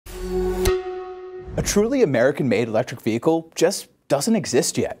A truly American-made electric vehicle just doesn't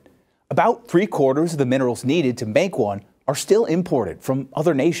exist yet. About 3/4 of the minerals needed to make one are still imported from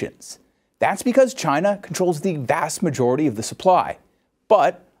other nations. That's because China controls the vast majority of the supply.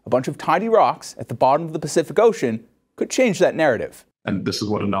 But a bunch of tiny rocks at the bottom of the Pacific Ocean could change that narrative. And this is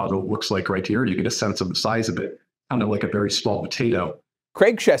what a nodule looks like right here. You get a sense of the size of it, kind of like a very small potato.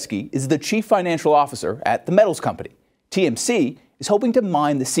 Craig Shesky is the chief financial officer at the metals company. TMC is hoping to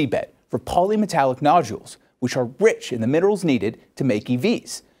mine the seabed for polymetallic nodules, which are rich in the minerals needed to make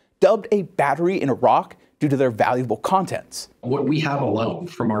EVs, dubbed a battery in a rock due to their valuable contents. What we have alone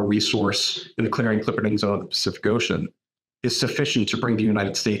from our resource in the clearing Clipperton zone of the Pacific Ocean is sufficient to bring the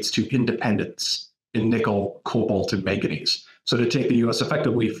United States to independence in nickel, cobalt, and manganese. So to take the U.S.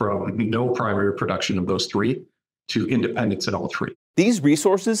 effectively from no primary production of those three to independence in all three. These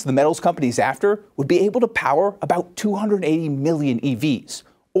resources the metals company's after would be able to power about 280 million EVs,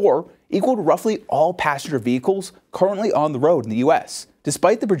 or equal to roughly all passenger vehicles currently on the road in the U.S.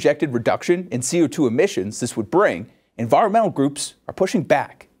 Despite the projected reduction in CO2 emissions this would bring, environmental groups are pushing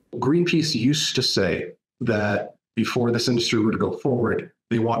back. Greenpeace used to say that before this industry were to go forward,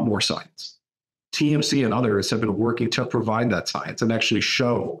 they want more science. TMC and others have been working to provide that science and actually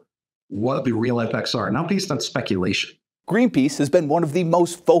show what the real effects are, not based on speculation. Greenpeace has been one of the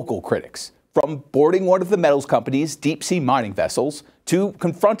most vocal critics, from boarding one of the metals company's deep-sea mining vessels to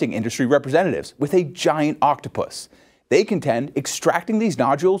confronting industry representatives with a giant octopus. They contend extracting these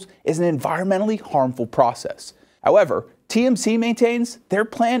nodules is an environmentally harmful process. However, TMC maintains their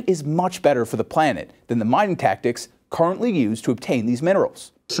plan is much better for the planet than the mining tactics currently used to obtain these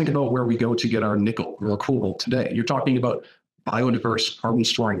minerals. Think about where we go to get our nickel or cobalt today. You're talking about biodiverse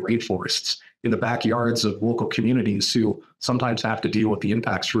carbon-storing rainforests in the backyards of local communities who sometimes have to deal with the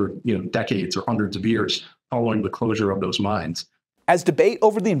impacts for decades or hundreds of years following the closure of those mines. As debate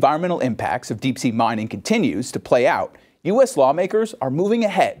over the environmental impacts of deep-sea mining continues to play out, U.S. lawmakers are moving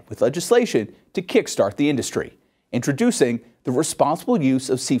ahead with legislation to kickstart the industry, introducing the Responsible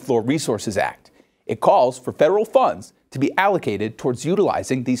Use of Seafloor Resources Act. It calls for federal funds to be allocated towards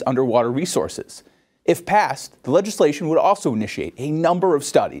utilizing these underwater resources. If passed, the legislation would also initiate a number of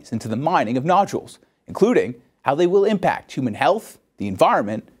studies into the mining of nodules, including how they will impact human health, the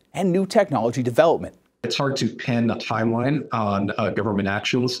environment, and new technology development. It's hard to pin a timeline on government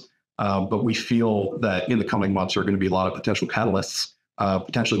actions, but we feel that in the coming months there are going to be a lot of potential catalysts,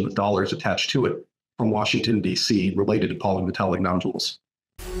 potentially with dollars attached to it from Washington, D.C. related to polymetallic nodules.